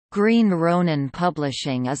Green Ronin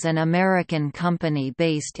Publishing is an American company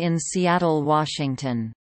based in Seattle,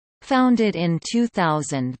 Washington. Founded in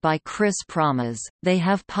 2000 by Chris Promas, they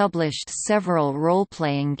have published several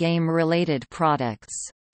role-playing game-related products.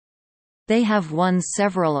 They have won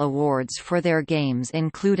several awards for their games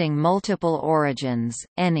including multiple Origins,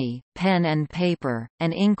 ENnie, Pen and Paper,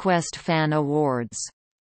 and Inquest Fan Awards.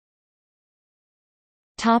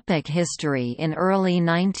 History. In early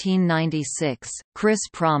 1996, Chris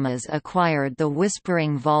Promas acquired the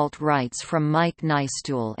Whispering Vault rights from Mike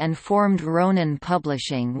Nystuen and formed Ronin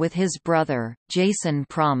Publishing with his brother, Jason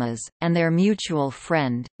Promas, and their mutual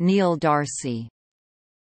friend, Neil Darcy.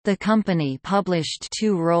 The company published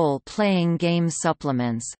two role-playing game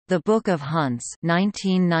supplements, The Book of Hunts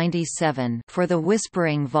 1997 for the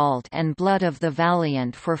Whispering Vault and Blood of the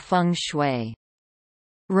Valiant for Feng Shui.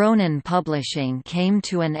 Ronin Publishing came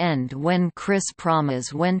to an end when Chris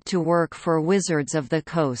Promas went to work for Wizards of the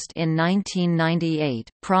Coast in 1998.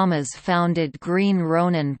 Promas founded Green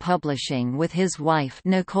Ronin Publishing with his wife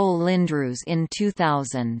Nicole Lindroos in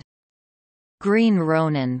 2000. Green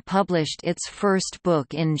Ronin published its first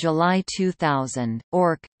book in July 2000,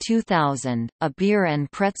 Orc 2000, a beer and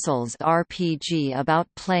pretzels RPG about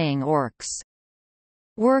playing orcs.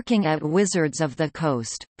 Working at Wizards of the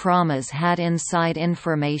Coast, Promas had inside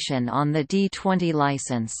information on the D20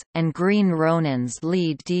 license, and Green Ronin's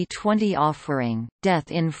lead D20 offering,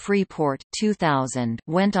 Death in Freeport 2000,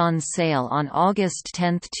 went on sale on August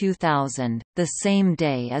 10, 2000, the same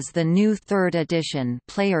day as the new 3rd edition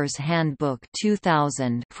Player's Handbook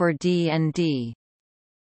 2000 for D&D.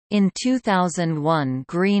 In 2001,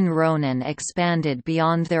 Green Ronin expanded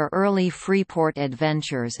beyond their early Freeport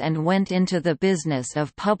adventures and went into the business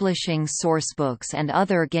of publishing sourcebooks and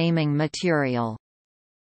other gaming material.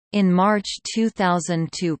 In March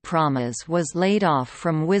 2002, Promas was laid off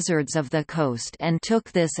from Wizards of the Coast and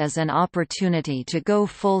took this as an opportunity to go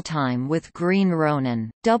full-time with Green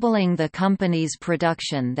Ronin, doubling the company's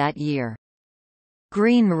production that year.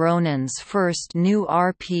 Green Ronin's first new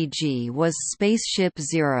RPG was Spaceship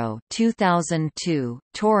Zero 2002.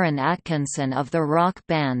 Torrin Atkinson of the rock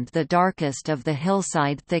band The Darkest of the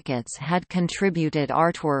Hillside Thickets had contributed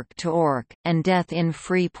artwork to Orc, and Death in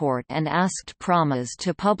Freeport and asked Promas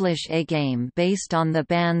to publish a game based on the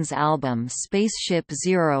band's album Spaceship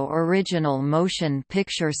Zero original motion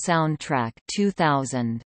picture soundtrack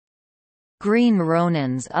 2000. Green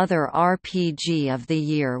Ronin's other RPG of the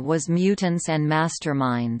year was Mutants and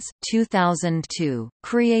Masterminds 2002,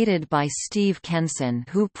 created by Steve Kenson,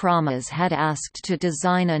 who Promas had asked to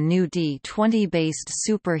design a new D20-based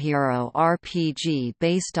superhero RPG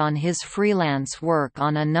based on his freelance work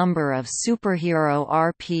on a number of superhero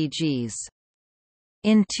RPGs.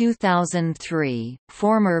 In 2003,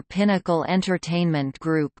 former Pinnacle Entertainment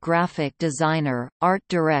Group graphic designer, art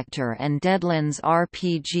director and Deadlands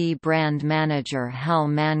RPG brand manager Hal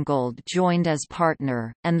Mangold joined as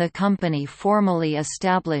partner, and the company formally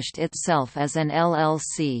established itself as an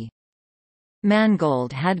LLC.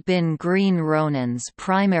 Mangold had been Green Ronin's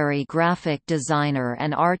primary graphic designer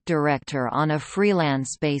and art director on a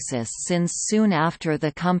freelance basis since soon after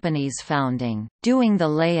the company's founding, doing the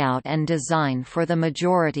layout and design for the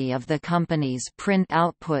majority of the company's print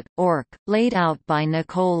output, Orc, laid out by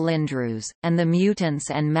Nicole Lindroos, and the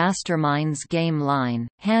Mutants and Masterminds game line,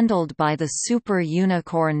 handled by the Super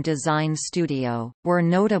Unicorn Design Studio, were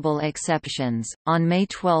notable exceptions. On May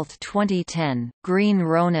 12, 2010, Green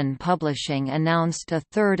Ronin Publishing announced a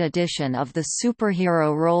 3rd edition of the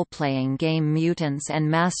superhero role-playing game Mutants and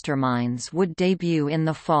Masterminds would debut in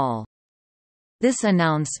the fall. This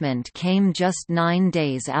announcement came just 9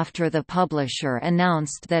 days after the publisher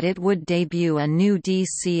announced that it would debut a new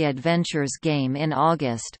DC Adventures game in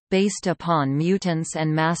August, based upon Mutants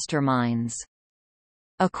and Masterminds.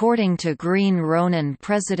 According to Green Ronin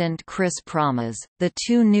president Chris Promas, the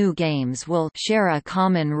two new games will share a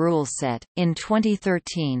common rule set. In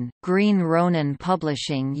 2013, Green Ronin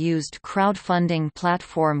Publishing used crowdfunding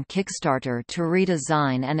platform Kickstarter to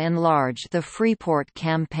redesign and enlarge the Freeport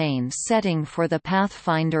campaign setting for the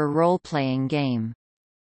Pathfinder role-playing game.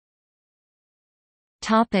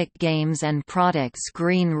 Games and products.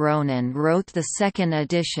 Green Ronin wrote the 2nd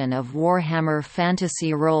edition of Warhammer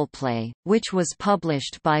Fantasy Roleplay, which was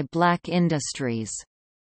published by Black Industries.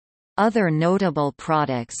 Other notable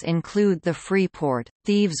products include the Freeport,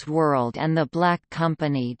 Thieves' World and the Black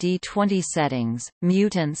Company D20 settings,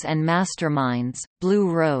 Mutants and Masterminds,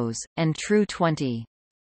 Blue Rose, and True 20.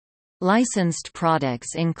 Licensed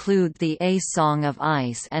products include the A Song of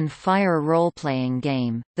Ice and Fire role-playing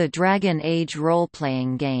game, the Dragon Age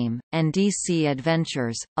role-playing game, and DC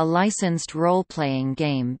Adventures, a licensed role-playing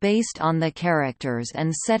game based on the characters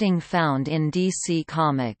and setting found in DC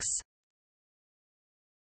Comics.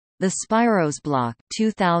 The Spyros Block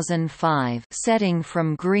 2005 setting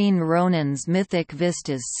from Green Ronin's Mythic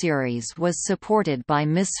Vistas series was supported by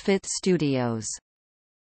Misfit Studios.